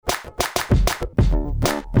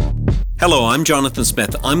Hello, I'm Jonathan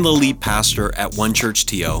Smith. I'm the lead pastor at One Church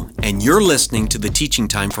TO, and you're listening to the teaching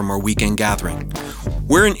time from our weekend gathering.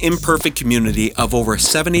 We're an imperfect community of over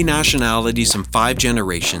 70 nationalities and 5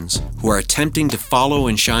 generations who are attempting to follow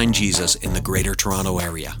and shine Jesus in the Greater Toronto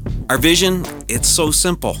Area. Our vision, it's so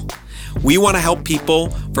simple. We want to help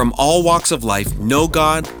people from all walks of life know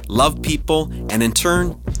God, love people, and in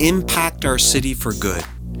turn, impact our city for good.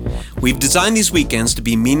 We've designed these weekends to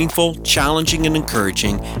be meaningful, challenging, and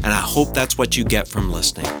encouraging, and I hope that's what you get from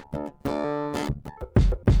listening.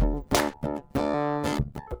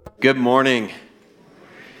 Good morning.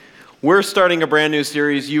 We're starting a brand new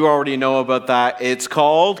series. You already know about that. It's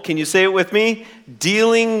called, can you say it with me?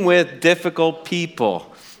 Dealing with Difficult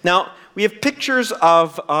People. Now, we have pictures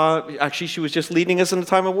of, actually she was just leading us in a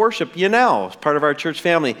time of worship, Yanel, part of our church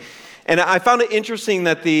family. And I found it interesting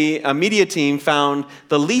that the media team found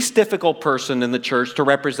the least difficult person in the church to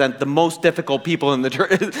represent the most difficult people in the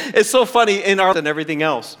church. It's so funny in our and everything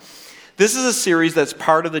else. This is a series that's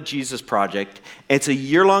part of the Jesus Project. It's a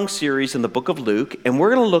year-long series in the book of Luke, and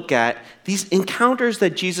we're going to look at these encounters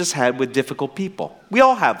that Jesus had with difficult people. We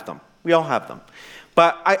all have them.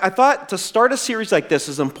 But I thought to start a series like this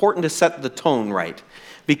is important to set the tone right.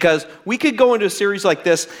 Because we could go into a series like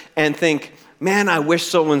this and think, man, I wish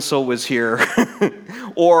so-and-so was here.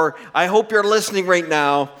 Or, I hope you're listening right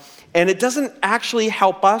now. And it doesn't actually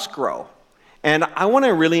help us grow. And I want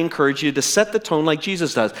to really encourage you to set the tone like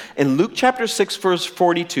Jesus does. In Luke chapter 6, verse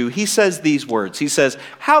 42, he says these words. He says,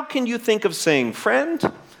 how can you think of saying,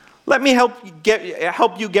 friend, let me help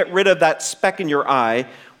you get rid of that speck in your eye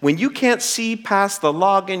when you can't see past the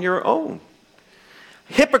log in your own?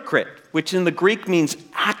 Hypocrite, which in the Greek means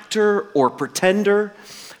actor or pretender.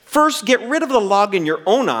 First, get rid of the log in your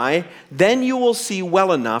own eye, then you will see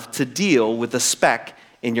well enough to deal with the speck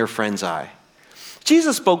in your friend's eye.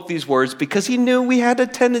 Jesus spoke these words because he knew we had a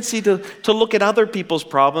tendency to look at other people's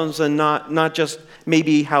problems and not just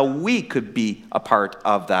maybe how we could be a part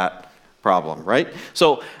of that problem, right?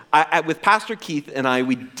 So with Pastor Keith and I,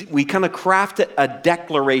 we kind of crafted a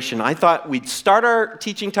declaration. I thought we'd start our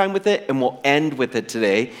teaching time with it and we'll end with it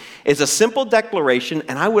today. It's a simple declaration,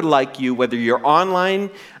 and I would like you, whether you're online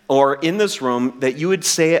or in this room, that you would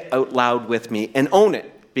say it out loud with me and own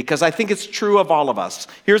it, because I think it's true of all of us.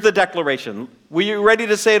 Here's the declaration. Were you ready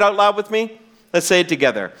to say it out loud with me? Let's say it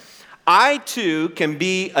together. I too can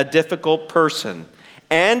be a difficult person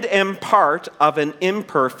and am part of an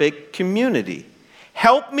imperfect community.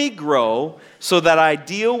 Help me grow so that I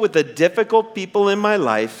deal with the difficult people in my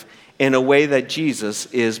life in a way that Jesus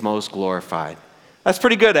is most glorified. That's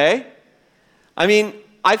pretty good, eh?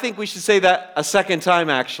 I think we should say that a second time,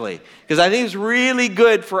 actually, because I think it's really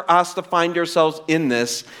good for us to find ourselves in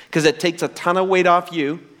this, because it takes a ton of weight off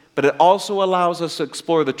you, but it also allows us to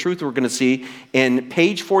explore the truth we're going to see in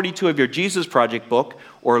page 42 of your Jesus Project book,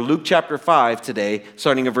 or Luke chapter 5 today,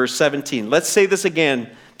 starting at verse 17. Let's say this again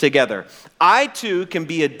together. I too can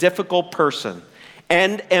be a difficult person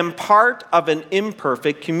and am part of an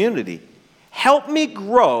imperfect community. Help me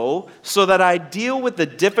grow so that I deal with the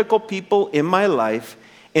difficult people in my life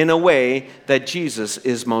in a way that Jesus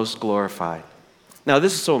is most glorified. Now,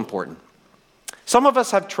 this is so important. Some of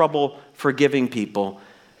us have trouble forgiving people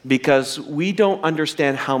because we don't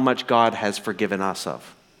understand how much God has forgiven us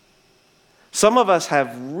of. Some of us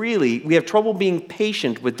we have trouble being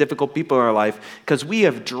patient with difficult people in our life because we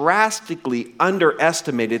have drastically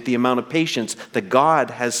underestimated the amount of patience that God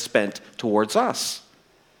has spent towards us.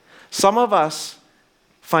 Some of us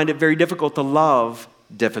find it very difficult to love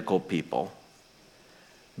difficult people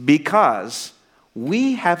because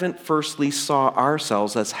we haven't firstly saw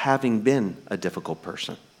ourselves as having been a difficult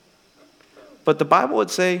person. But the Bible would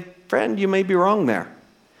say, friend, you may be wrong there.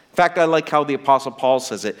 In fact, I like how the Apostle Paul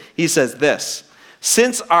says it. He says this,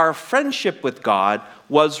 since our friendship with God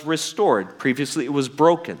was restored, previously it was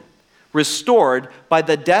broken, restored by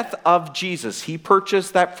the death of Jesus. He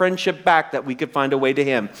purchased that friendship back that we could find a way to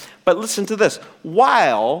him. But listen to this,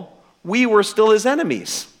 while we were still his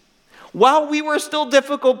enemies, while we were still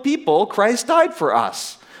difficult people, Christ died for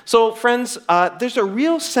us. So friends, there's a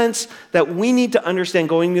real sense that we need to understand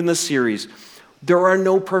going in this series. There are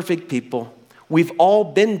no perfect people. We've all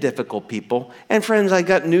been difficult people. And friends, I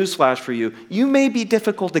got newsflash for you. You may be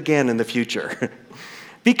difficult again in the future.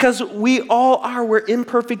 Because we all are. We're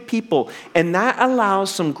imperfect people. And that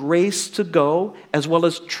allows some grace to go as well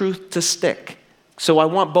as truth to stick. So I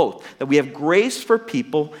want both, that we have grace for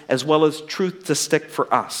people as well as truth to stick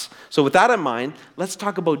for us. So with that in mind, let's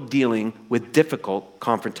talk about dealing with difficult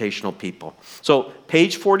confrontational people. So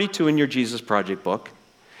page 42 in your Jesus Project book.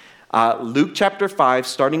 Luke chapter 5,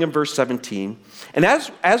 starting in verse 17. And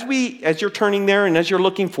as you're turning there and as you're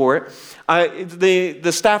looking for it,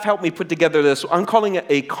 the staff helped me put together this. I'm calling it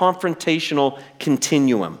a confrontational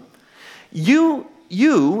continuum. You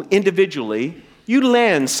individually, you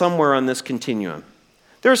land somewhere on this continuum.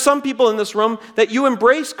 There are some people in this room that you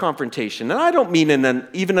embrace confrontation, and I don't mean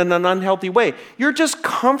even in an unhealthy way. You're just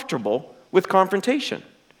comfortable with confrontation.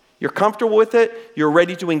 You're comfortable with it. You're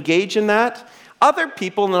ready to engage in that. Other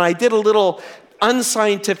people, and I did a little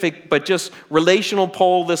unscientific but just relational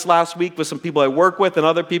poll this last week with some people I work with and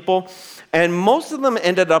other people, and most of them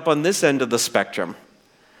ended up on this end of the spectrum,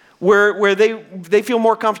 where they feel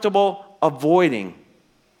more comfortable avoiding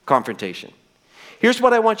confrontation. Here's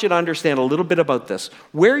what I want you to understand a little bit about this.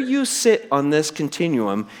 Where you sit on this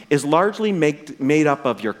continuum is largely made up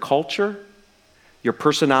of your culture, your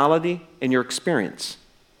personality, and your experience.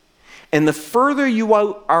 And the further you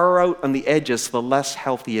are out on the edges, the less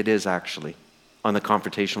healthy it is actually on the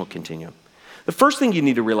confrontational continuum. The first thing you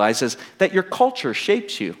need to realize is that your culture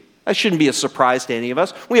shapes you. That shouldn't be a surprise to any of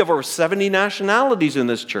us. We have over 70 nationalities in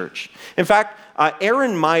this church. In fact,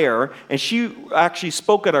 Erin Meyer, and she actually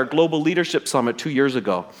spoke at our Global Leadership Summit 2 years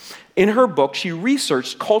ago. In her book, she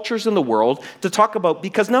researched cultures in the world to talk about,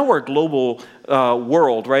 because now we're a global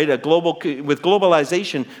world, right? With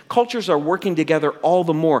globalization, cultures are working together all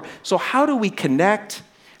the more. So how do we connect?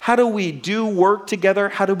 How do we do work together?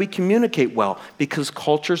 How do we communicate well? Because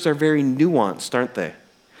cultures are very nuanced, aren't they?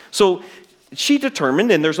 So she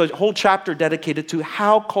determined, and there's a whole chapter dedicated to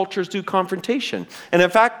how cultures do confrontation. And in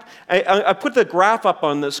fact, I put the graph up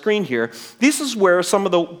on the screen here. This is where some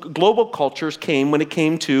of the global cultures came when it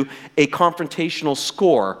came to a confrontational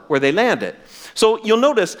score, where they landed. So you'll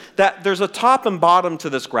notice that there's a top and bottom to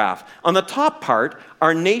this graph. On the top part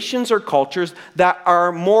are nations or cultures that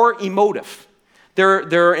are more emotive.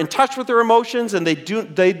 They're in touch with their emotions, and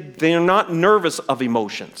they are not nervous of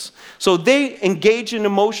emotions. So they engage in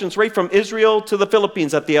emotions right from Israel to the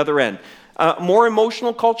Philippines at the other end. More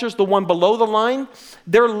emotional cultures, the one below the line,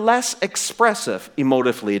 they're less expressive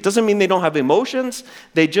emotively. It doesn't mean they don't have emotions,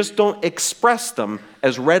 they just don't express them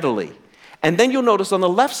as readily. And then you'll notice on the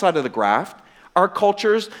left side of the graph are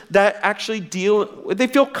cultures that actually they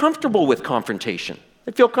feel comfortable with confrontation.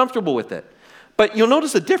 They feel comfortable with it. But you'll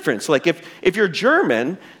notice a difference. Like if you're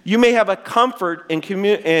German, you may have a comfort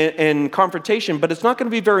in confrontation, but it's not going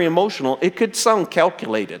to be very emotional. It could sound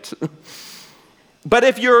calculated. But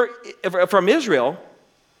if you're from Israel,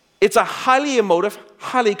 it's a highly emotive,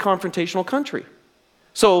 highly confrontational country.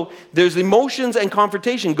 So there's emotions and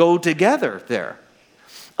confrontation go together there.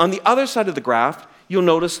 On the other side of the graph, you'll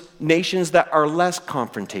notice nations that are less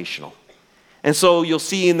confrontational. And so you'll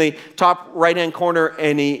see in the top right-hand corner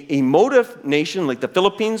any emotive nation like the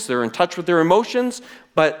Philippines. They're in touch with their emotions,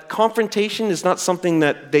 but confrontation is not something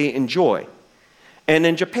that they enjoy. And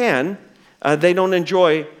in Japan, they don't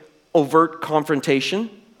enjoy overt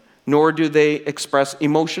confrontation, nor do they express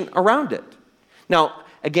emotion around it. Now,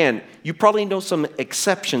 again, you probably know some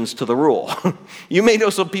exceptions to the rule. You may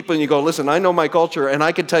know some people and you go, listen, I know my culture, and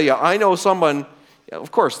I can tell you, I know someone.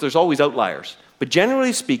 Of course, there's always outliers. But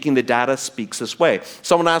generally speaking, the data speaks this way.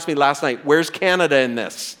 Someone asked me last night, where's Canada in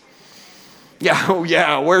this?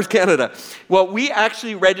 Yeah, where's Canada? Well, we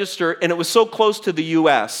actually registered, and it was so close to the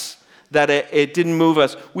U.S. that it didn't move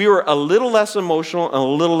us. We were a little less emotional and a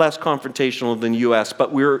little less confrontational than the U.S.,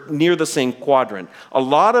 but we were near the same quadrant. A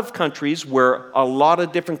lot of countries where a lot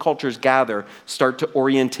of different cultures gather start to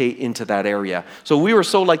orientate into that area. So we were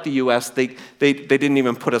so like the U.S., they didn't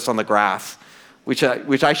even put us on the graph. Which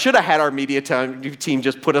I should have had our media team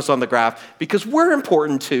just put us on the graph, because we're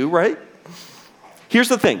important too, right? Here's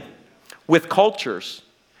the thing. With cultures,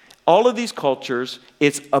 all of these cultures,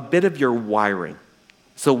 it's a bit of your wiring.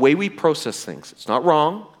 It's the way we process things. It's not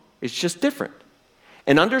wrong. It's just different.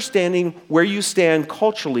 And understanding where you stand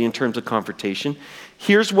culturally in terms of confrontation,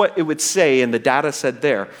 here's what it would say, and the data said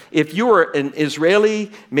there. If you were an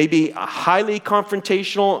Israeli, maybe highly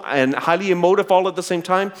confrontational and highly emotive all at the same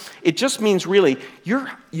time, it just means really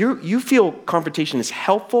you feel confrontation is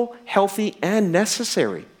helpful, healthy, and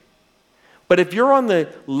necessary. But if you're on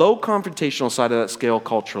the low confrontational side of that scale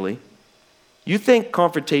culturally, you think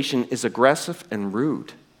confrontation is aggressive and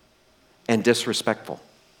rude and disrespectful.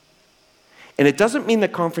 And it doesn't mean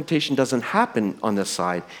that confrontation doesn't happen on this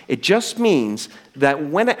side. It just means that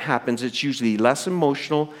when it happens, it's usually less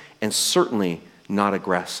emotional and certainly not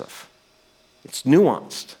aggressive. It's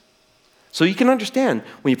nuanced. So you can understand,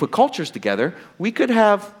 when you put cultures together, we could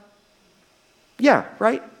have,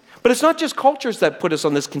 right? But it's not just cultures that put us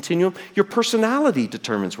on this continuum. Your personality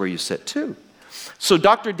determines where you sit too. So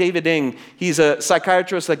Dr. David Ng, he's a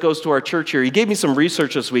psychiatrist that goes to our church here. He gave me some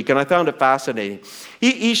research this week, and I found it fascinating.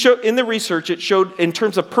 He showed, in the research, it showed in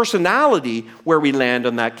terms of personality where we land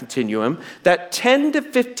on that continuum, that 10 to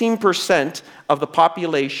 15% of the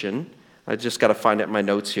population, I just got to find it in my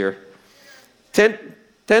notes here, 10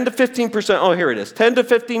 to 15%, oh, here it is, 10 to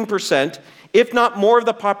 15%, if not more of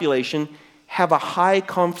the population, have a high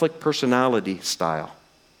conflict personality style.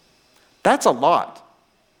 That's a lot.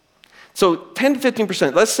 So 10 to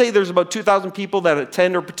 15%. Let's say there's about 2,000 people that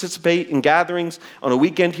attend or participate in gatherings on a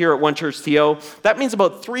weekend here at One Church TO. That means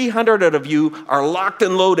about 300 out of you are locked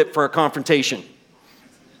and loaded for a confrontation.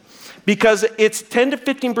 Because it's 10 to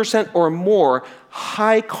 15% or more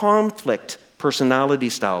high conflict personality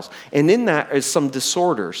styles. And in that is some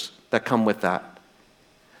disorders that come with that.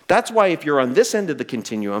 That's why if you're on this end of the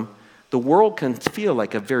continuum, the world can feel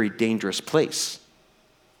like a very dangerous place.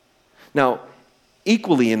 Now,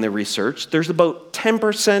 equally in the research, there's about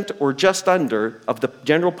 10% or just under of the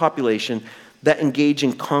general population that engage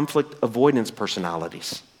in conflict avoidance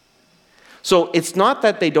personalities. So it's not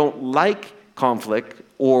that they don't like conflict,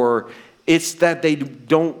 or it's that they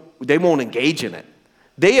won't engage in it.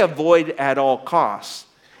 They avoid at all costs.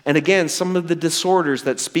 And again, some of the disorders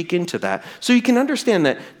that speak into that. So you can understand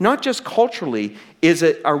that not just culturally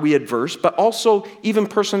are we adverse, but also even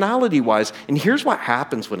personality-wise. And here's what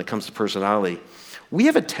happens when it comes to personality. We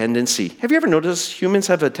have a tendency, have you ever noticed humans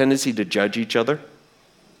have a tendency to judge each other?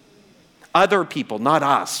 Other people, not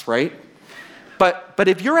us, right? But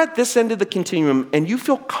if you're at this end of the continuum and you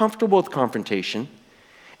feel comfortable with confrontation,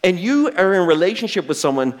 and you are in a relationship with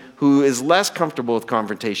someone who is less comfortable with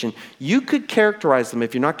confrontation, you could characterize them,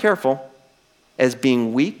 if you're not careful, as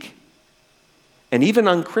being weak and even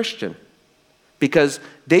unchristian, because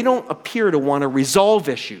they don't appear to want to resolve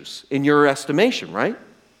issues in your estimation, right?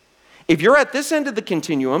 If you're at this end of the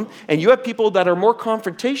continuum and you have people that are more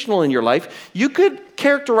confrontational in your life, you could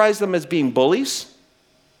characterize them as being bullies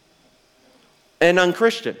and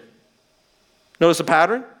unchristian. Notice a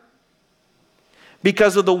pattern?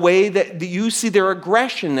 Because of the way that you see their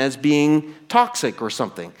aggression as being toxic or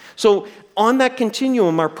something. So on that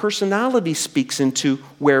continuum, our personality speaks into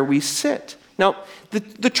where we sit. Now,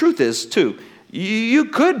 the truth is, too, you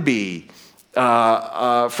could be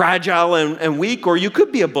fragile and weak, or you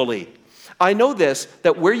could be a bully. I know this,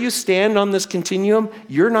 that where you stand on this continuum,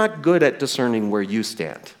 you're not good at discerning where you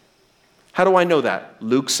stand. How do I know that?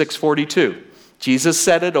 Luke 6:42. Jesus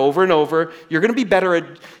said it over and over. You're going to be better at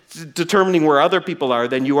determining where other people are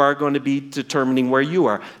than you are going to be determining where you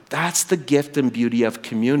are. That's the gift and beauty of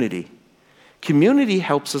community. Community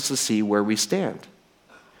helps us to see where we stand,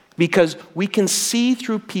 because we can see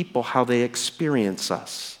through people how they experience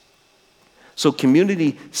us. So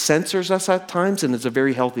community censors us at times, and it's a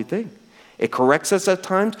very healthy thing. It corrects us at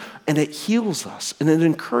times, and it heals us, and it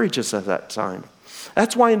encourages us at times.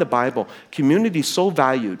 That's why in the Bible, community is so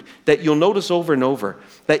valued that you'll notice over and over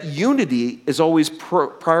that unity is always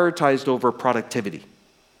prioritized over productivity.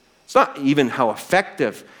 It's not even how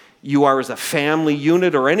effective you are as a family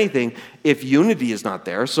unit or anything if unity is not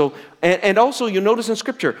there. So, and also you notice in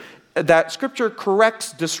Scripture that Scripture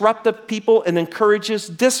corrects disruptive people and encourages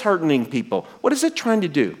disheartening people. What is it trying to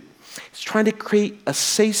do? It's trying to create a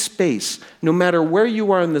safe space, no matter where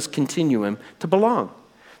you are in this continuum, to belong.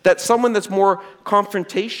 That someone that's more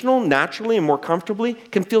confrontational naturally and more comfortably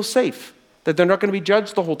can feel safe. That they're not going to be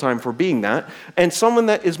judged the whole time for being that. And someone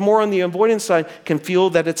that is more on the avoidance side can feel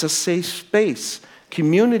that it's a safe space.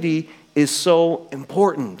 Community is so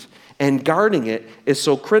important, and guarding it is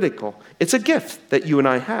so critical. It's a gift that you and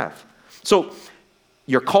I have. So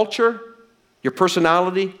your culture, your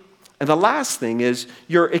personality, and the last thing is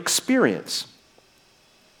your experience.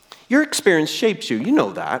 Your experience shapes you. You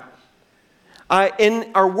know that. And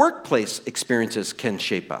our workplace experiences can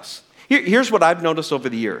shape us. Here's what I've noticed over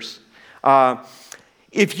the years.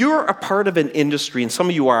 If you're a part of an industry, and some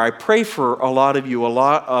of you are, I pray for a lot of you a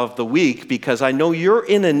lot of the week, because I know you're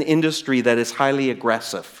in an industry that is highly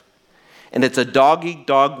aggressive. And it's a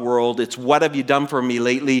dog-eat-dog world. It's what have you done for me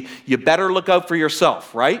lately? You better look out for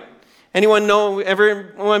yourself, right? Anyone know,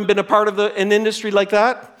 everyone been a part of an industry like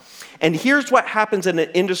that? And here's what happens in an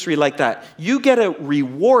industry like that. You get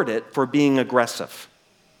rewarded for being aggressive.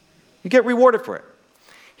 You get rewarded for it.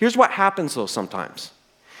 Here's what happens, though, sometimes.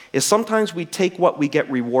 Is sometimes we take what we get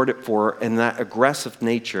rewarded for in that aggressive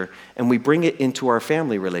nature, and we bring it into our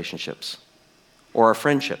family relationships or our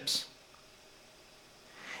friendships.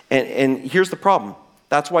 And here's the problem.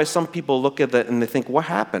 That's why some people look at that and they think, what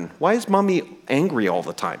happened? Why is mommy angry all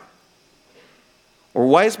the time? Or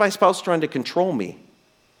why is my spouse trying to control me?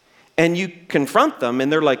 And you confront them,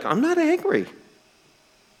 and they're like, I'm not angry.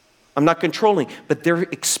 I'm not controlling. But they're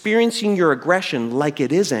experiencing your aggression like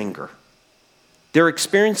it is anger. They're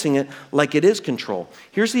experiencing it like it is control.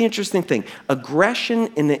 Here's the interesting thing. Aggression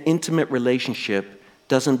in an intimate relationship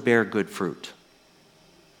doesn't bear good fruit.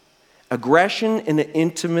 Aggression in an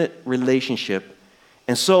intimate relationship.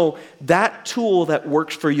 And so that tool that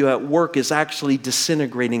works for you at work is actually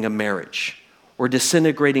disintegrating a marriage or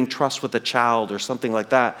disintegrating trust with a child or something like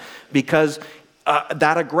that, because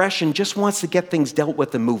that aggression just wants to get things dealt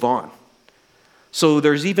with and move on. So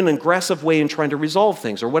there's even an aggressive way in trying to resolve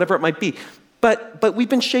things or whatever it might be. But we've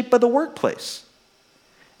been shaped by the workplace.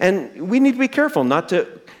 And we need to be careful not to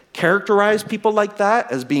characterize people like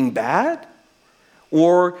that as being bad.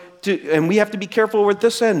 And we have to be careful with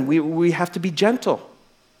this end. We have to be gentle.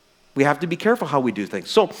 We have to be careful how we do things.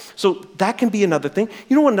 So that can be another thing.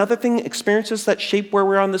 You know, another thing, experiences that shape where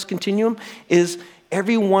we're on this continuum is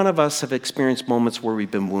every one of us have experienced moments where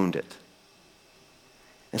we've been wounded.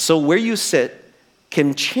 And so where you sit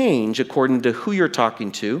can change according to who you're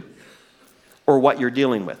talking to or what you're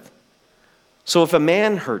dealing with. So if a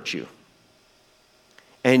man hurt you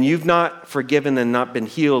and you've not forgiven and not been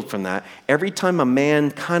healed from that, every time a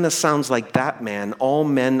man kind of sounds like that man, all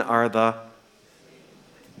men are the...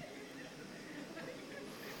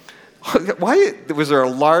 Why was there a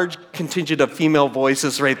large contingent of female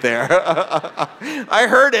voices right there? I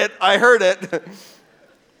heard it.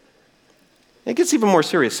 It gets even more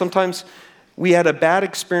serious. Sometimes we had a bad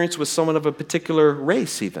experience with someone of a particular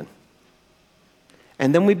race even.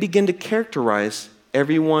 And then we begin to characterize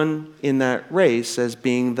everyone in that race as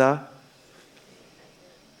being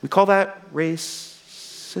we call that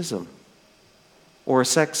racism or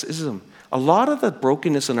sexism. A lot of the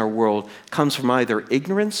brokenness in our world comes from either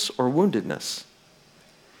ignorance or woundedness.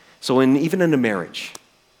 So even in a marriage,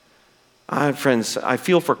 friends, I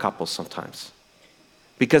feel for couples sometimes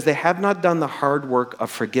because they have not done the hard work of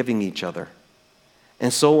forgiving each other.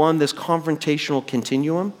 And so on this confrontational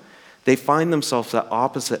continuum, they find themselves at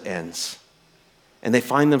opposite ends. And they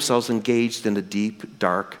find themselves engaged in a deep,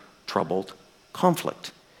 dark, troubled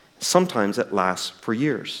conflict. Sometimes it lasts for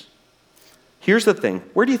years. Here's the thing.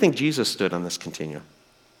 Where do you think Jesus stood on this continuum?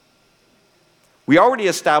 We already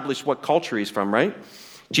established what culture he's from, right?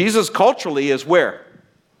 Jesus culturally is where?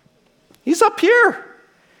 He's up here.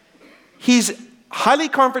 He's highly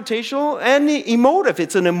confrontational and emotive.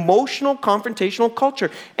 It's an emotional, confrontational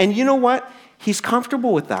culture. And you know what? He's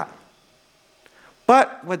comfortable with that.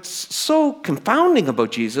 But what's so confounding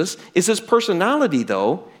about Jesus is his personality,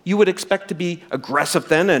 though. You would expect to be aggressive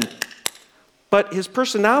then, but his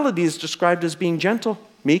personality is described as being gentle,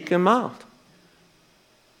 meek, and mild.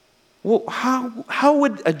 Well, how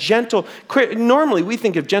would a gentle... Normally, we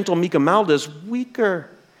think of gentle, meek, and mild as weaker.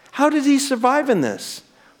 How did he survive in this?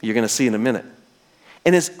 You're going to see in a minute.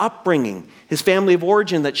 And his upbringing, his family of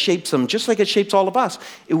origin that shapes him, just like it shapes all of us,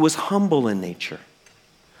 it was humble in nature.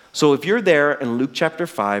 So if you're there in Luke chapter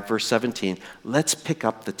 5, verse 17, let's pick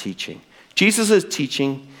up the teaching. Jesus is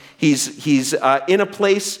teaching. He's in a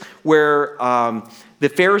place where the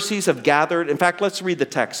Pharisees have gathered. In fact, let's read the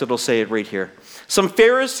text. It'll say it right here. Some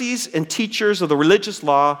Pharisees and teachers of the religious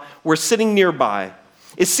law were sitting nearby.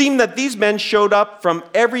 It seemed that these men showed up from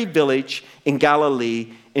every village in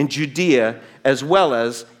Galilee, in Judea, as well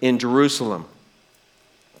as in Jerusalem.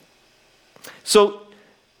 So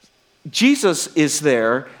Jesus is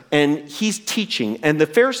there, and he's teaching. And the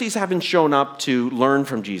Pharisees haven't shown up to learn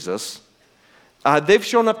from Jesus. They've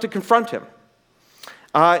shown up to confront him.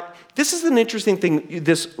 This is an interesting thing,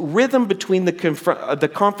 this rhythm between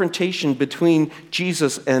the confrontation between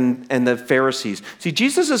Jesus and the Pharisees. See,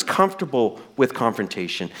 Jesus is comfortable with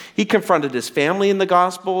confrontation. He confronted his family in the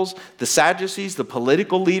Gospels, the Sadducees, the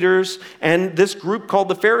political leaders, and this group called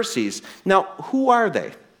the Pharisees. Now, who are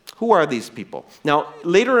they? Who are these people? Now,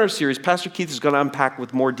 later in our series, Pastor Keith is going to unpack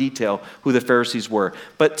with more detail who the Pharisees were.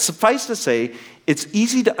 But suffice to say, it's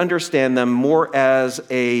easy to understand them more as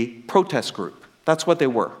a protest group. That's what they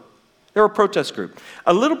were. They're a protest group.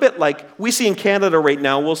 A little bit like we see in Canada right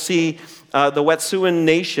now, we'll see the Wet'suwet'en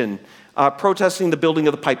Nation protesting the building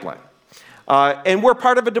of the pipeline. And we're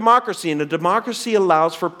part of a democracy, and a democracy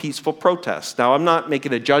allows for peaceful protest. Now, I'm not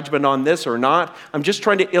making a judgment on this or not. I'm just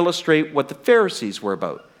trying to illustrate what the Pharisees were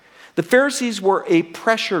about. The Pharisees were a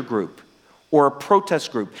pressure group or a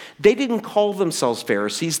protest group. They didn't call themselves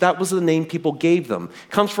Pharisees. That was the name people gave them.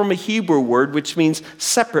 It comes from a Hebrew word which means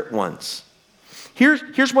separate ones.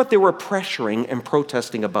 Here's what they were pressuring and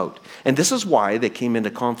protesting about. And this is why they came into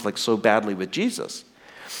conflict so badly with Jesus.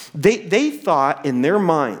 They thought in their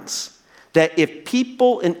minds that if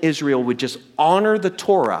people in Israel would just honor the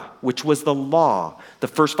Torah, which was the law, the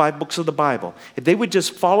first 5 books of the Bible, if they would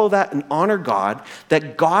just follow that and honor God,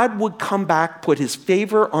 that God would come back, put his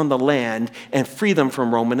favor on the land, and free them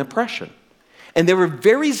from Roman oppression. And they were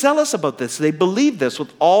very zealous about this. They believed this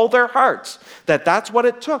with all their hearts, that that's what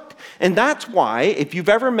it took. And that's why, if you've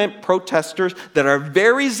ever met protesters that are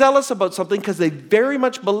very zealous about something because they very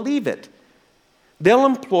much believe it, they'll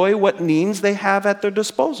employ what means they have at their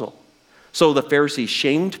disposal. So the Pharisees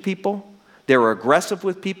shamed people, they were aggressive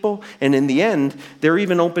with people, and in the end, they're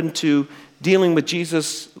even open to dealing with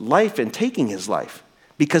Jesus' life and taking his life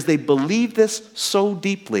because they believe this so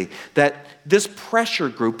deeply that this pressure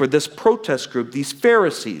group or this protest group, these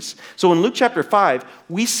Pharisees. So in Luke chapter 5,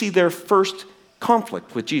 we see their first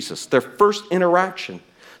conflict with Jesus, their first interaction.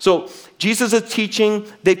 So Jesus is teaching.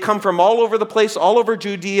 They come from all over the place, all over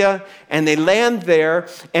Judea, and they land there.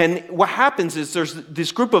 And what happens is there's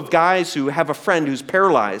this group of guys who have a friend who's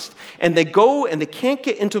paralyzed. And they go and they can't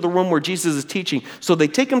get into the room where Jesus is teaching. So they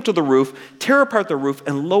take him to the roof, tear apart the roof,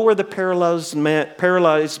 and lower the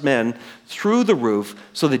paralyzed men through the roof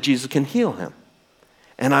so that Jesus can heal him.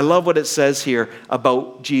 And I love what it says here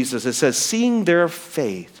about Jesus. It says, seeing their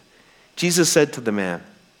faith, Jesus said to the man,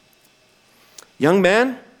 young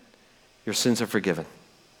man, your sins are forgiven.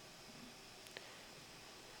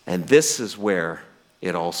 And this is where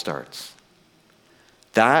it all starts.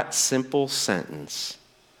 That simple sentence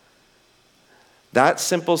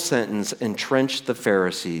entrenched the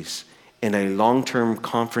Pharisees in a long-term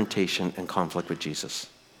confrontation and conflict with Jesus.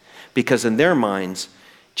 Because in their minds,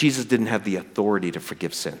 Jesus didn't have the authority to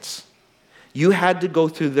forgive sins. You had to go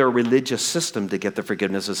through their religious system to get the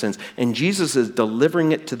forgiveness of sins. And Jesus is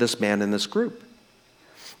delivering it to this man in this group.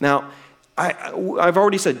 Now, I've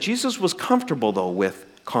already said Jesus was comfortable, though, with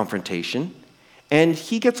confrontation, and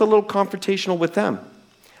he gets a little confrontational with them.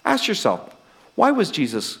 Ask yourself, why was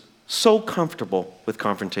Jesus so comfortable with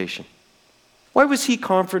confrontation? Why was he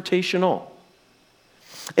confrontational?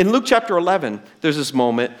 In Luke chapter 11, there's this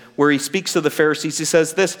moment where he speaks to the Pharisees. He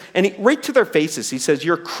says this, and right to their faces, he says,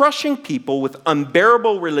 you're crushing people with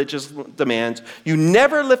unbearable religious demands. You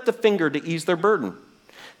never lift a finger to ease their burden.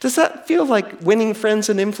 Does that feel like winning friends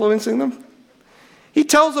and influencing them? He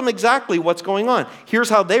tells them exactly what's going on. Here's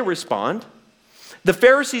how they respond. The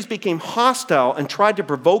Pharisees became hostile and tried to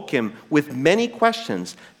provoke him with many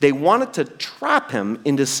questions. They wanted to trap him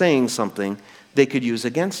into saying something they could use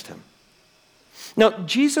against him. Now,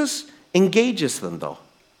 Jesus engages them, though.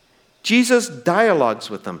 Jesus dialogues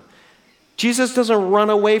with them. Jesus doesn't run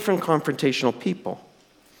away from confrontational people.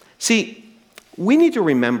 See, we need to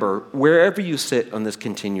remember, wherever you sit on this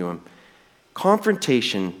continuum,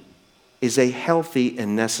 confrontation is a healthy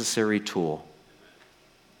and necessary tool.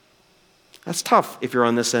 That's tough if you're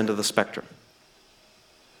on this end of the spectrum.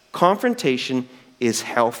 Confrontation is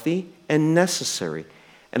healthy and necessary.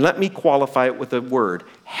 And let me qualify it with a word.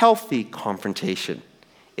 Healthy confrontation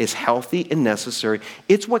is healthy and necessary.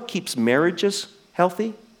 It's what keeps marriages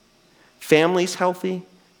healthy, families healthy,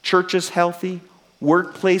 churches healthy,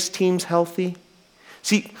 workplace teams healthy.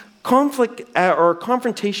 See, conflict or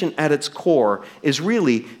confrontation at its core is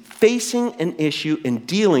really facing an issue and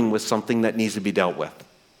dealing with something that needs to be dealt with.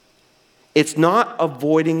 It's not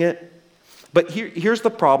avoiding it. But here's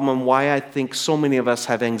the problem and why I think so many of us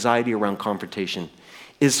have anxiety around confrontation,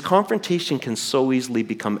 is confrontation can so easily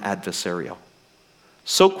become adversarial.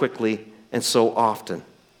 So quickly and so often.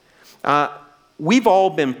 We've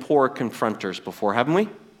all been poor confronters before, haven't we?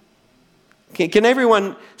 Can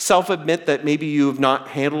everyone self-admit that maybe you've not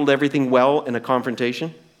handled everything well in a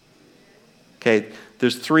confrontation? Okay,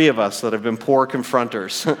 there's 3 of us that have been poor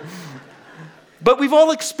confronters. But we've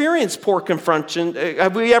all experienced poor confrontation.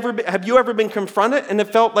 Have you ever been confronted and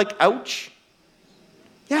it felt like, ouch?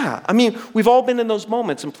 Yeah, I mean, we've all been in those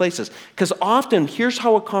moments and places. Because often, here's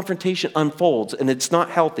how a confrontation unfolds, and it's not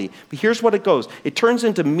healthy. But here's what it goes. It turns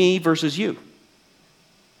into me versus you.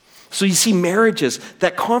 So you see marriages,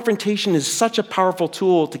 that confrontation is such a powerful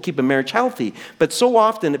tool to keep a marriage healthy, but so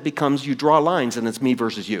often it becomes you draw lines and it's me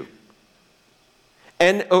versus you.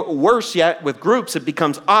 And worse yet, with groups, it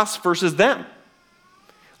becomes us versus them.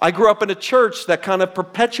 I grew up in a church that kind of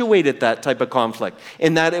perpetuated that type of conflict,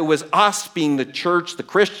 in that it was us being the church, the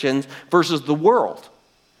Christians, versus the world,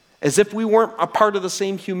 as if we weren't a part of the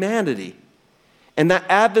same humanity. And that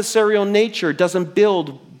adversarial nature doesn't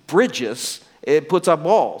build bridges. It puts up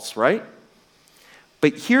walls, right?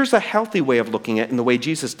 But here's a healthy way of looking at it in the way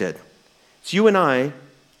Jesus did. It's you and I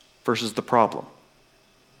versus the problem.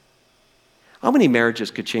 How many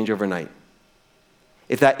marriages could change overnight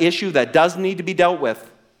if that issue that does need to be dealt with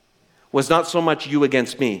was not so much you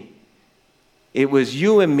against me? It was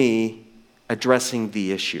you and me addressing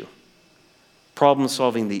the issue, problem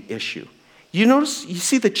solving the issue. You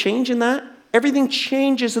see the change in that? Everything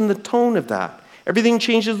changes in the tone of that. Everything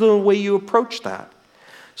changes in the way you approach that.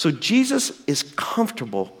 So Jesus is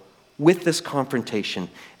comfortable with this confrontation.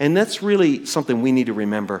 And that's really something we need to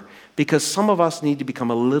remember, because some of us need to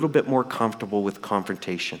become a little bit more comfortable with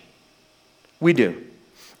confrontation. We do.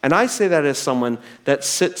 And I say that as someone that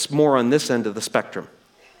sits more on this end of the spectrum.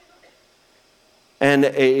 And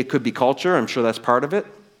it could be culture. I'm sure that's part of it.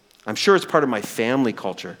 I'm sure it's part of my family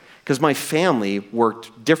culture, because my family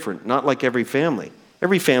worked different, not like every family.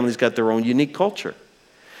 Every family's got their own unique culture.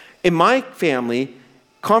 In my family,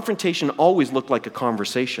 confrontation always looked like a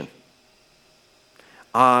conversation.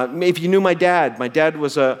 If you knew my dad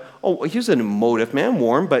was he was an emotive man,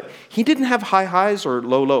 warm, but he didn't have high highs or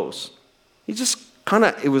low lows. He just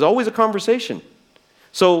it was always a conversation.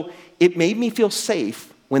 So it made me feel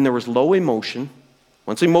safe when there was low emotion.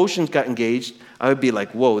 Once emotions got engaged, I would be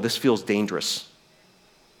like, whoa, this feels dangerous.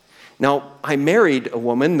 Now, I married a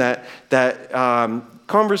woman that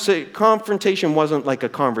confrontation wasn't like a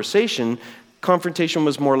conversation. Confrontation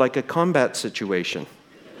was more like a combat situation.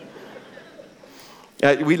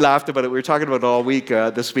 We laughed about it. We were talking about it all week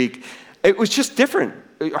this week. It was just different.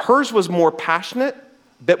 Hers was more passionate,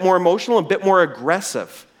 a bit more emotional, a bit more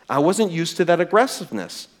aggressive. I wasn't used to that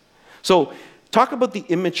aggressiveness. So talk about the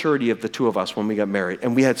immaturity of the two of us when we got married.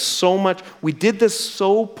 And we did this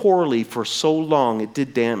so poorly for so long, it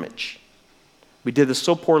did damage. We did this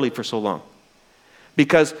so poorly for so long.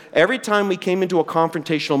 Because every time we came into a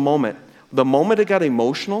confrontational moment, the moment it got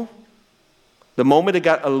emotional, the moment it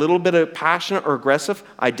got a little bit of passionate or aggressive,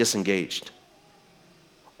 I disengaged.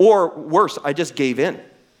 Or worse, I just gave in.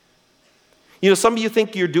 Some of you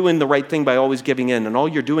think you're doing the right thing by always giving in, and all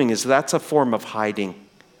you're doing is that's a form of hiding.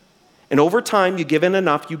 And over time, you give in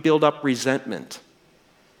enough, you build up resentment.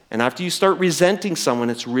 And after you start resenting someone,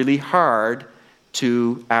 it's really hard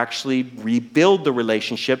to actually rebuild the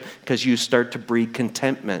relationship, because you start to breed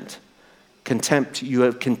contentment. Contempt, you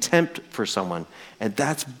have contempt for someone. And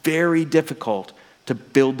that's very difficult to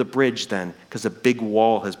build the bridge then, because a big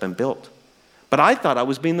wall has been built. But I thought I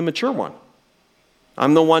was being the mature one.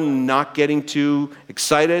 I'm the one not getting too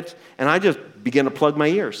excited, and I just began to plug my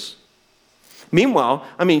ears. Meanwhile,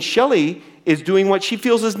 Shelley is doing what she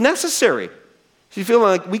feels is necessary. She's feeling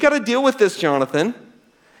like, we got to deal with this, Jonathan.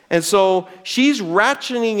 And so she's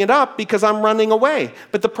ratcheting it up because I'm running away.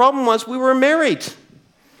 But the problem was we were married.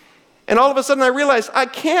 And all of a sudden I realized I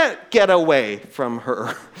can't get away from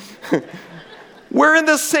her. We're in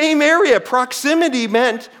the same area. Proximity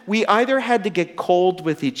meant we either had to get cold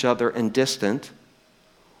with each other and distant,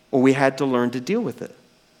 or we had to learn to deal with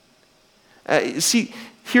it. See,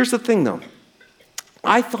 here's the thing though.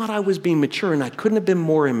 I thought I was being mature, and I couldn't have been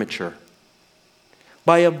more immature.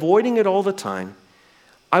 By avoiding it all the time,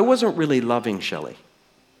 I wasn't really loving Shelley.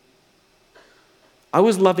 I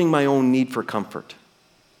was loving my own need for comfort.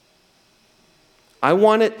 I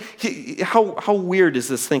wanted, how weird is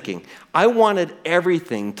this thinking? I wanted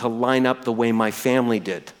everything to line up the way my family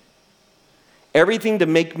did. Everything to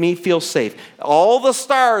make me feel safe. All the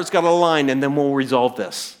stars got to align, and then we'll resolve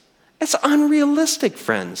this. It's unrealistic,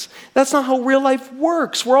 friends. That's not how real life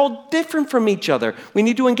works. We're all different from each other. We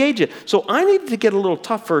need to engage it. So I needed to get a little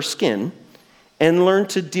tougher skin and learn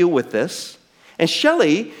to deal with this. And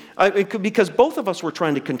Shelley, because both of us were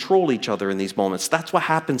trying to control each other in these moments. That's what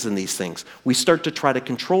happens in these things. We start to try to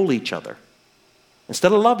control each other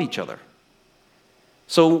instead of love each other.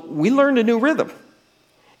 So we learned a new rhythm.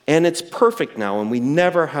 And it's perfect now, and we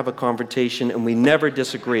never have a confrontation, and we never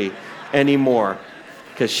disagree anymore.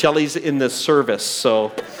 Because Shelley's in the service,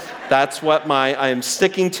 so that's what I am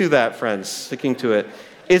sticking to that, friends, sticking to it.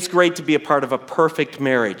 It's great to be a part of a perfect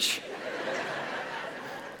marriage.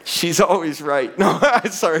 She's always right. No,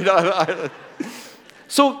 sorry. No.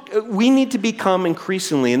 So we need to become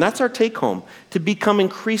increasingly, and that's our take home, to become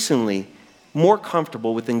increasingly more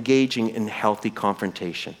comfortable with engaging in healthy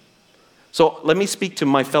confrontation. So let me speak to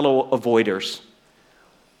my fellow avoiders.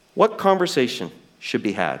 What conversation should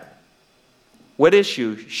be had? What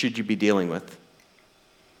issue should you be dealing with?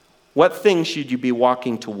 What thing should you be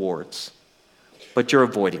walking towards? But you're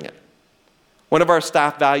avoiding it. One of our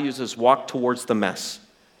staff values is walk towards the mess.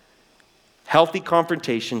 Healthy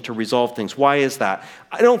confrontation to resolve things. Why is that?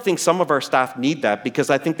 I don't think some of our staff need that, because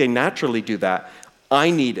I think they naturally do that. I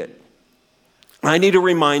need it. I need a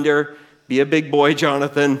reminder. Be a big boy,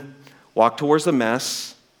 Jonathan. Walk towards the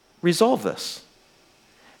mess. Resolve this.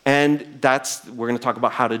 And we're going to talk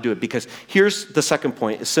about how to do it, because here's the second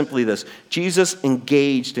point, is simply this. Jesus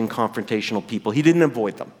engaged in confrontational people. He didn't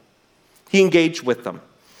avoid them. He engaged with them.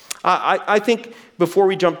 I think before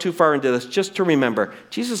we jump too far into this, just to remember,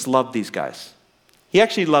 Jesus loved these guys. He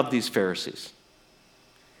actually loved these Pharisees.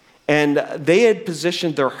 And they had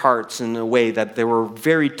positioned their hearts in a way that they were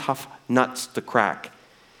very tough nuts to crack.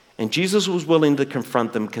 And Jesus was willing to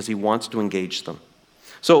confront them because he wants to engage them.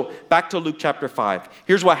 So back to Luke chapter 5.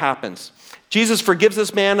 Here's what happens. Jesus forgives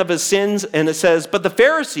this man of his sins, and it says, but the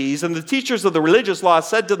Pharisees and the teachers of the religious law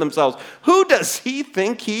said to themselves, who does he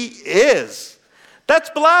think he is? That's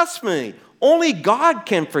blasphemy. Only God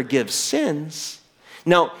can forgive sins.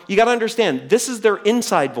 Now, you got to understand, this is their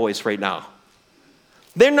inside voice right now.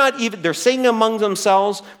 They're saying among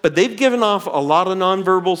themselves, but they've given off a lot of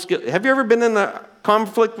nonverbal skills. Have you ever been in a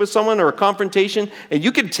conflict with someone or a confrontation, and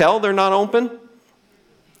you can tell they're not open?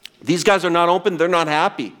 These guys are not open. They're not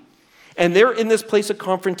happy. And they're in this place of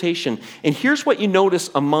confrontation. And here's what you notice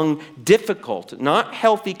among difficult, not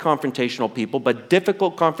healthy confrontational people, but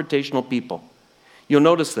difficult confrontational people. You'll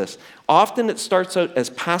notice this. Often it starts out as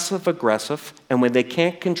passive-aggressive, and when they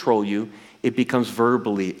can't control you, it becomes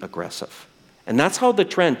verbally aggressive. And that's how the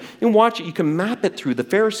trend, you can watch it, you can map it through the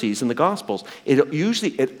Pharisees and the Gospels.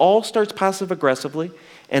 It all starts passive-aggressively,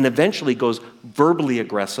 and eventually goes verbally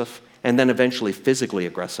aggressive, and then eventually physically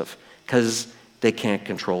aggressive, because they can't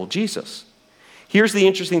control Jesus. Here's the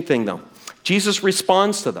interesting thing, though. Jesus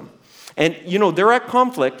responds to them. And, they're at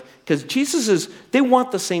conflict because they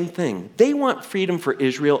want the same thing. They want freedom for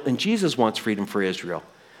Israel, and Jesus wants freedom for Israel.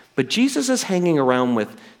 But Jesus is hanging around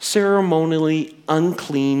with ceremonially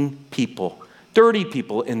unclean people, dirty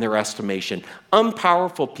people in their estimation,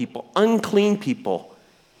 unpowerful people, unclean people.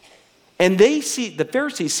 And the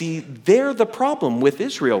Pharisees see they're the problem with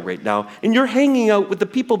Israel right now. And you're hanging out with the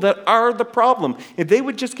people that are the problem. If they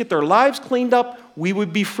would just get their lives cleaned up, we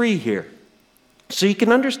would be free here. So you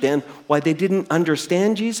can understand why they didn't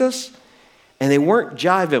understand Jesus, and they weren't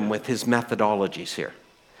jiving with his methodologies here.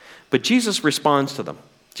 But Jesus responds to them.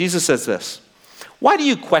 Jesus says this, why do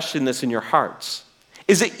you question this in your hearts?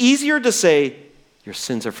 Is it easier to say, your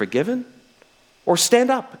sins are forgiven, or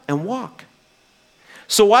stand up and walk?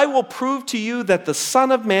 So I will prove to you that the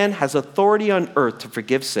Son of Man has authority on earth to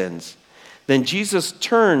forgive sins. Then Jesus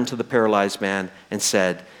turned to the paralyzed man and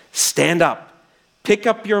said, stand up, pick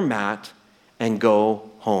up your mat, and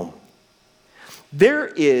go home. There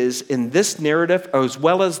is in this narrative, as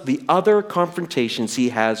well as the other confrontations he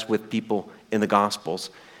has with people in the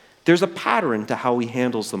Gospels, there's a pattern to how he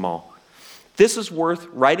handles them all. This is worth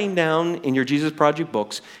writing down in your Jesus Project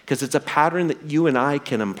books because it's a pattern that you and I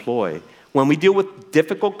can employ when we deal with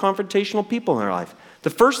difficult confrontational people in our life.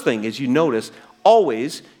 The first thing is you notice,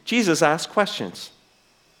 always, Jesus asks questions.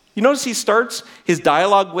 You notice he starts his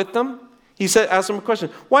dialogue with them. He asks them a question.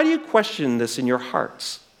 Why do you question this in your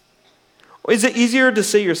hearts? Is it easier to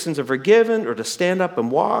say your sins are forgiven or to stand up and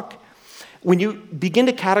walk? When you begin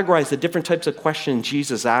to categorize the different types of questions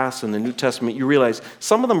Jesus asks in the New Testament, you realize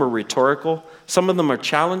some of them are rhetorical, some of them are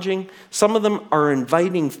challenging, some of them are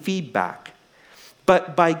inviting feedback.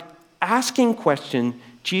 But by asking question,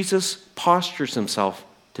 Jesus postures himself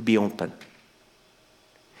to be open.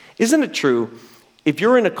 Isn't it true, if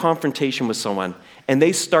you're in a confrontation with someone and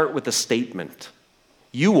they start with a statement,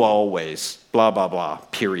 you always, blah, blah, blah,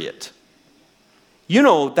 period.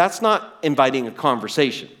 That's not inviting a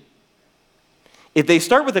conversation. If they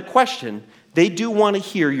start with a question, they do want to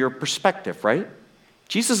hear your perspective, right?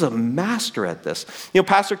 Jesus is a master at this.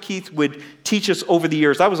 Pastor Keith would teach us over the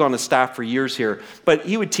years. I was on his staff for years here, but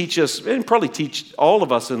he would teach us, and probably teach all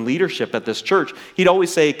of us in leadership at this church. He'd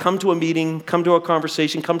always say, come to a meeting, come to a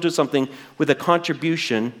conversation, come to something with a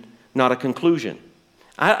contribution, not a conclusion.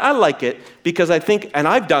 I like it because I think, and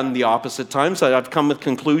I've done the opposite times, I've come with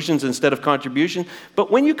conclusions instead of contribution,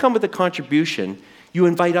 but when you come with a contribution, you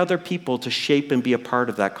invite other people to shape and be a part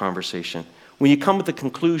of that conversation. When you come with a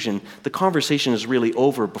conclusion, the conversation is really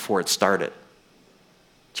over before it started.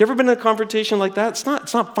 Have you ever been in a confrontation like that? It's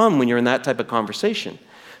not fun when you're in that type of conversation.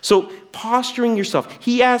 So posturing yourself,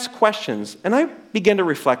 he asks questions, and I begin to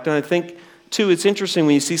reflect, and I think, too, it's interesting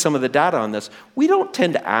when you see some of the data on this. We don't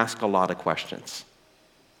tend to ask a lot of questions.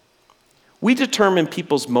 We determine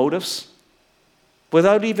people's motives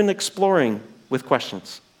without even exploring with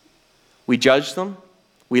questions. We judge them,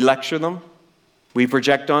 we lecture them, we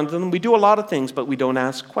project onto them, we do a lot of things, but we don't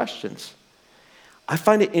ask questions. I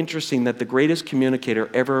find it interesting that the greatest communicator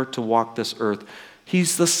ever to walk this earth,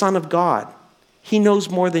 he's the Son of God. He knows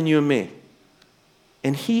more than you and me.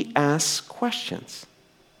 And he asks questions.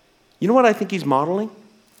 You know what I think he's modeling?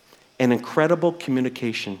 An incredible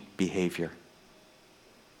communication behavior.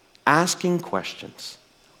 Asking questions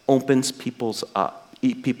opens people up.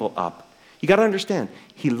 You got to understand,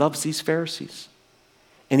 he loves these Pharisees.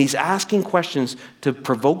 And he's asking questions to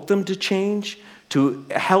provoke them to change, to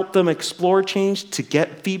help them explore change, to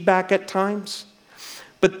get feedback at times.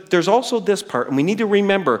 But there's also this part, and we need to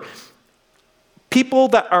remember, people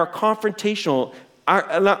that are confrontational,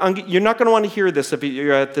 you're not going to want to hear this if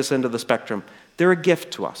you're at this end of the spectrum. They're a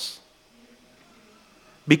gift to us.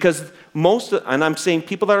 Because and I'm saying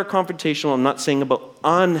people that are confrontational, I'm not saying about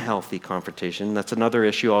unhealthy confrontation. That's another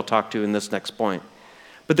issue I'll talk to in this next point.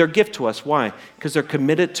 But they're a gift to us. Why? Because they're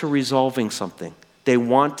committed to resolving something. They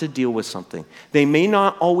want to deal with something. They may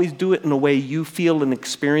not always do it in a way you feel and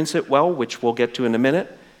experience it well, which we'll get to in a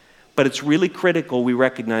minute. But it's really critical we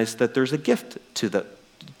recognize that there's a gift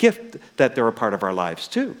that they're a part of our lives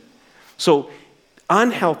too. So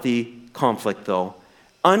unhealthy conflict, though,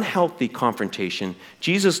 unhealthy confrontation,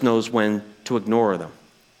 Jesus knows when to ignore them.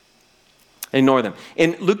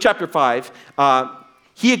 In Luke chapter 5,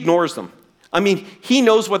 he ignores them. I mean, he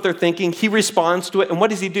knows what they're thinking. He responds to it. And what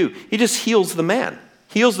does he do? He just heals the man.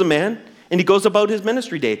 And he goes about his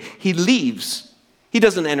ministry day. He leaves. He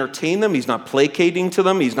doesn't entertain them. He's not placating to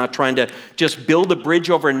them. He's not trying to just build a bridge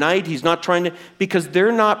overnight. He's not trying to, because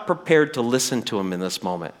they're not prepared to listen to him in this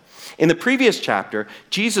moment. In the previous chapter,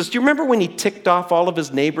 Jesus, do you remember when he ticked off all of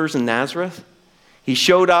his neighbors in Nazareth? He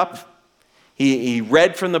showed up. He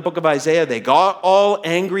read from the book of Isaiah. They got all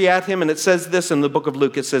angry at him. And it says this in the book of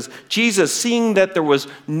Luke. It says, Jesus, seeing that there was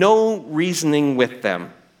no reasoning with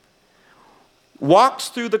them, walks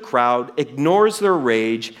through the crowd, ignores their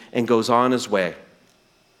rage, and goes on his way.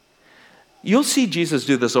 You'll see Jesus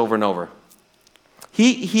do this over and over.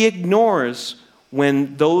 He ignores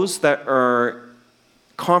when those that are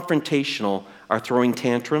confrontational are throwing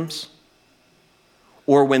tantrums,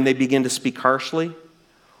 or when they begin to speak harshly,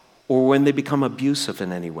 or when they become abusive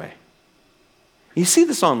in any way. You see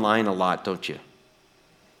this online a lot, don't you?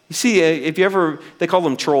 You see, they call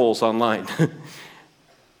them trolls online.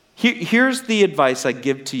 Here's the advice I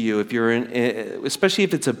give to you if you're especially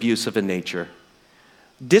if it's abusive in nature.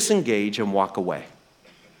 Disengage and walk away.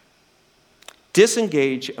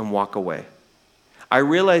 Disengage and walk away. I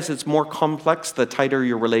realize it's more complex the tighter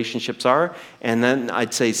your relationships are, and then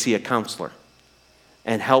I'd say see a counselor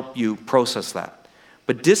and help you process that.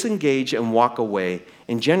 But disengage and walk away.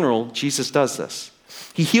 In general, Jesus does this.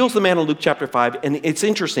 He heals the man in Luke chapter 5, and it's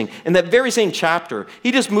interesting. In that very same chapter,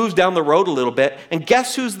 he just moves down the road a little bit, and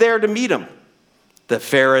guess who's there to meet him? The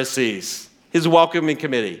Pharisees, his welcoming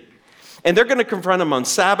committee. And they're going to confront him on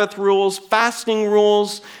Sabbath rules, fasting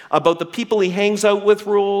rules, about the people he hangs out with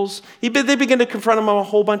rules. They begin to confront him on a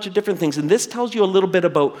whole bunch of different things. And this tells you a little bit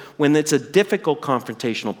about when it's a difficult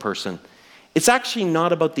confrontational person. It's actually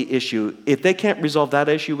not about the issue. If they can't resolve that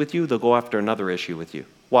issue with you, they'll go after another issue with you.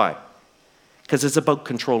 Why? Because it's about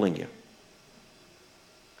controlling you.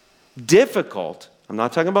 Difficult, I'm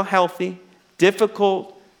not talking about healthy,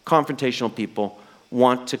 difficult confrontational people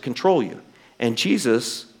want to control you. And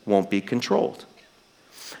Jesus won't be controlled.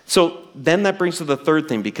 So then that brings to the third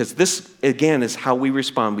thing, because this, again, is how we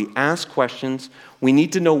respond. We ask questions. We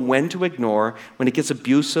need to know when to ignore. When it gets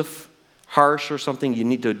abusive, harsh or something, you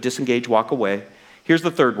need to disengage, walk away. Here's the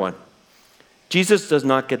third one. Jesus does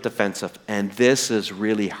not get defensive, and this is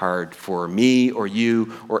really hard for me or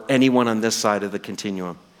you or anyone on this side of the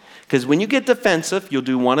continuum. Because when you get defensive, you'll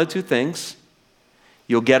do one of two things.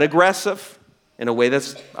 You'll get aggressive in a way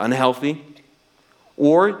that's unhealthy,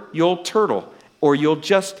 or you'll turtle, or you'll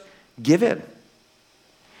just give in.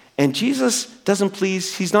 And Jesus doesn't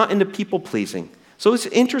please, he's not into people pleasing. So it's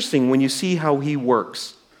interesting when you see how he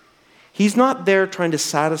works. He's not there trying to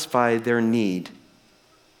satisfy their need.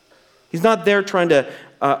 He's not there trying to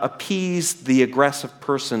appease the aggressive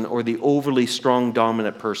person or the overly strong,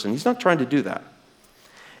 dominant person. He's not trying to do that.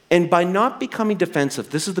 And by not becoming defensive,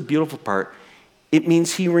 this is the beautiful part, it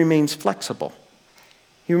means he remains flexible.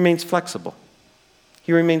 He remains flexible.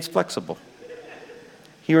 He remains flexible.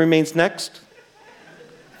 He remains next.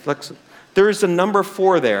 Flexible. There is a number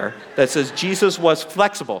 4 there that says Jesus was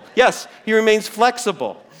flexible. Yes, he remains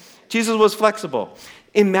flexible. Jesus was flexible.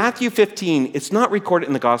 In Matthew 15, it's not recorded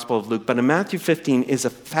in the Gospel of Luke, but in Matthew 15 is a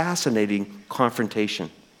fascinating confrontation.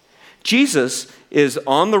 Jesus is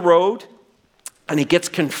on the road, and he gets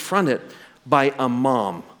confronted by a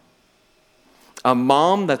mom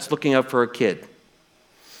that's looking out for a kid.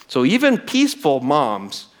 So even peaceful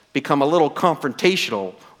moms become a little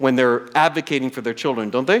confrontational when they're advocating for their children,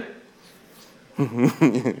 don't they?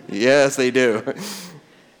 Yes, they do.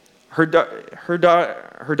 Her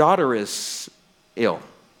daughter is ill.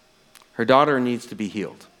 Her daughter needs to be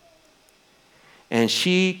healed. And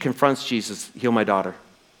she confronts Jesus, heal my daughter.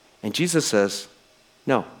 And Jesus says,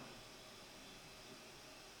 no.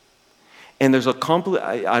 And there's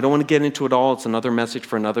I don't want to get into it all. It's another message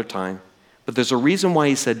for another time. But there's a reason why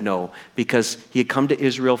he said no, because he had come to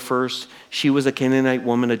Israel first. She was a Canaanite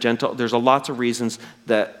woman, a Gentile. There's lots of reasons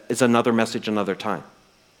that is another message another time.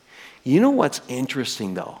 You know what's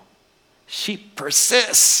interesting, though? She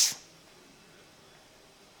persists.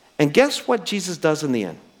 And guess what Jesus does in the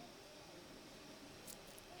end?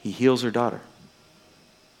 He heals her daughter.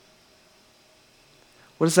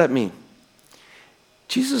 What does that mean?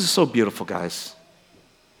 Jesus is so beautiful, guys.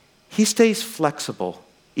 He stays flexible,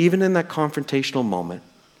 even in that confrontational moment.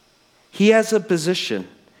 He has a position.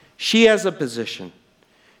 She has a position.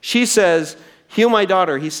 She says, heal my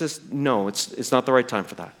daughter. He says, no, it's not the right time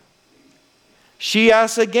for that. She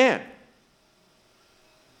asks again.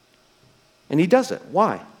 And he does it.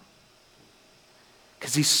 Why?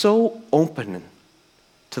 Because he's so open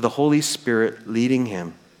to the Holy Spirit leading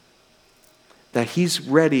him that he's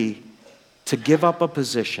ready to give up a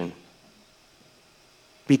position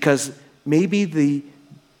because maybe the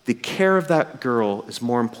care of that girl is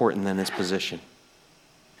more important than his position.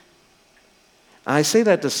 I say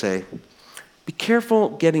that to say, be careful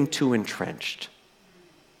getting too entrenched.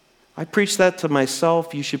 I preach that to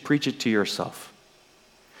myself. You should preach it to yourself.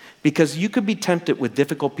 Because you could be tempted with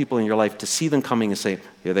difficult people in your life to see them coming and say,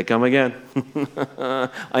 here they come again.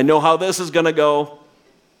 I know how this is going to go.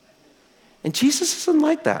 And Jesus isn't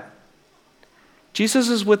like that. Jesus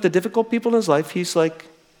is with the difficult people in his life. He's like,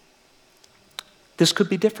 this could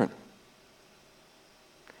be different.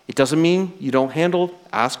 It doesn't mean you don't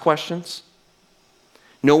ask questions.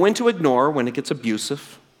 Know when to ignore when it gets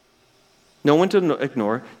abusive. Know when to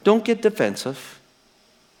ignore. Don't get defensive.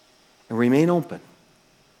 And remain open.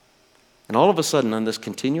 And all of a sudden on this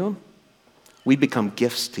continuum, we become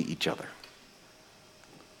gifts to each other.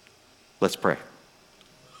 Let's pray.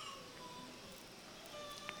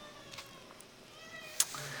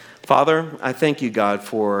 Father, I thank you, God,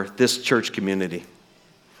 for this church community.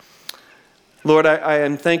 Lord, I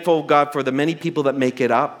am thankful, God, for the many people that make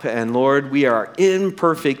it up. And Lord, we are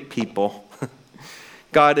imperfect people,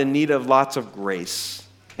 God, in need of lots of grace.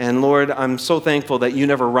 And Lord, I'm so thankful that you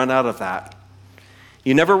never run out of that.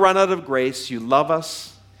 You never run out of grace. You love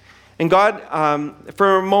us. And God,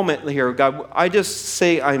 for a moment here, God, I just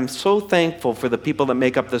say I'm so thankful for the people that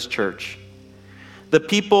make up this church. The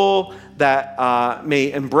people that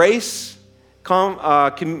may embrace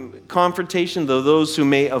confrontation, those who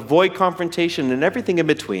may avoid confrontation, and everything in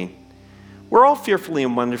between. We're all fearfully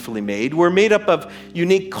and wonderfully made. We're made up of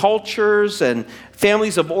unique cultures and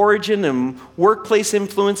families of origin and workplace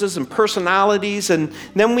influences and personalities, and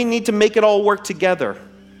then we need to make it all work together.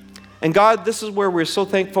 And God, this is where we're so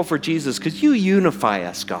thankful for Jesus, because you unify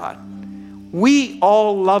us, God. We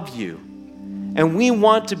all love you, and we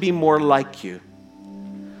want to be more like you.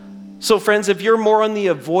 So friends, if you're more on the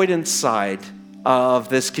avoidance side of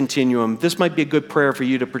this continuum, this might be a good prayer for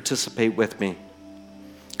you to participate with me.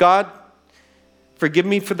 God, forgive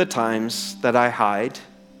me for the times that I hide,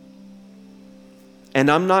 and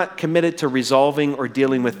I'm not committed to resolving or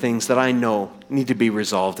dealing with things that I know need to be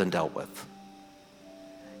resolved and dealt with.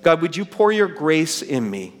 God, would you pour your grace in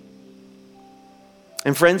me?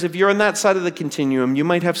 And friends, if you're on that side of the continuum, you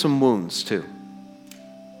might have some wounds too.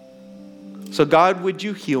 So God, would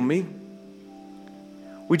you heal me?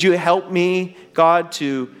 Would you help me, God,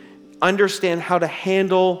 to understand how to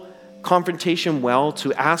handle confrontation well,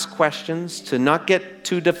 to ask questions, to not get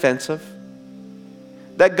too defensive?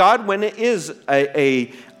 That God, when it is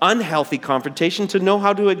a unhealthy confrontation, to know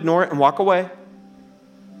how to ignore it and walk away.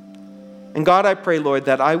 And God, I pray, Lord,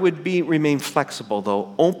 that I would remain flexible,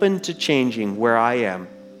 though, open to changing where I am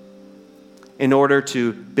in order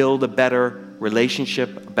to build a better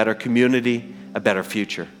relationship, a better community, a better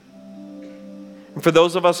future. And for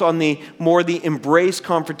those of us on the embrace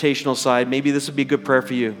confrontational side, maybe this would be a good prayer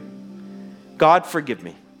for you. God, forgive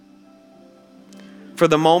me for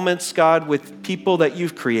the moments, God, with people that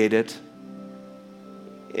you've created,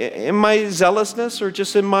 in my zealousness or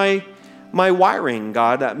just in my wiring,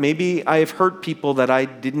 God. Maybe I have hurt people that I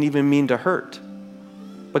didn't even mean to hurt.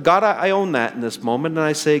 But God, I own that in this moment, and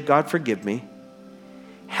I say, God, forgive me.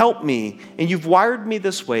 Help me. And you've wired me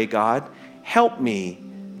this way, God. Help me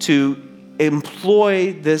to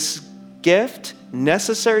employ this gift,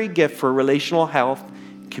 necessary gift for relational health,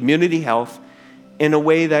 community health, in a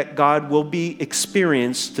way that God will be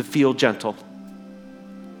experienced to feel gentle,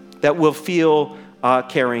 that will feel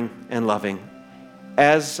caring and loving,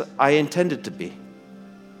 as I intended to be.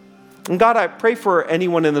 And God, I pray for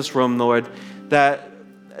anyone in this room, Lord, that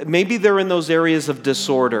maybe they're in those areas of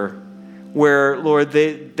disorder where, Lord,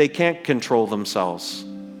 they can't control themselves.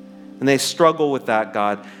 And they struggle with that,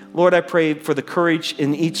 God. Lord, I pray for the courage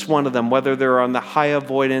in each one of them, whether they're on the high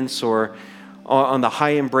avoidance or on the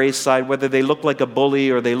high embrace side, whether they look like a bully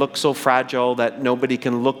or they look so fragile that nobody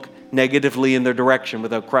can look negatively in their direction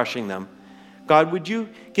without crushing them. God, would you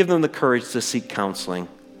give them the courage to seek counseling,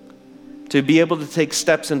 to be able to take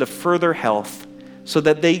steps into further health so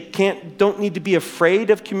that they don't need to be afraid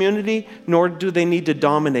of community, nor do they need to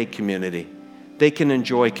dominate community. They can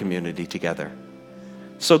enjoy community together.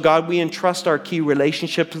 So God, we entrust our key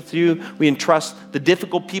relationships with you. We entrust the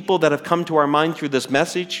difficult people that have come to our mind through this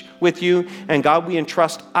message with you. And God, we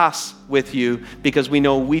entrust us with you because we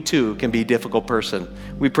know we too can be a difficult person.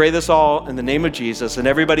 We pray this all in the name of Jesus. And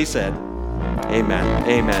everybody said, amen.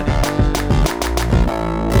 Amen.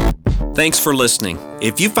 Thanks for listening.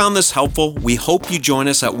 If you found this helpful, we hope you join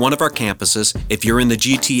us at one of our campuses if you're in the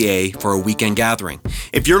GTA for a weekend gathering.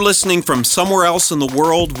 If you're listening from somewhere else in the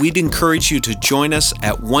world, we'd encourage you to join us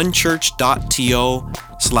at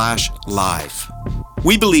onechurch.to/live.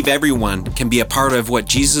 We believe everyone can be a part of what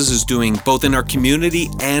Jesus is doing both in our community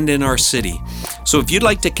and in our city. So if you'd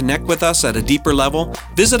like to connect with us at a deeper level,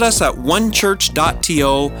 visit us at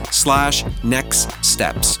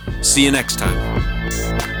onechurch.to/nextsteps. See you next time.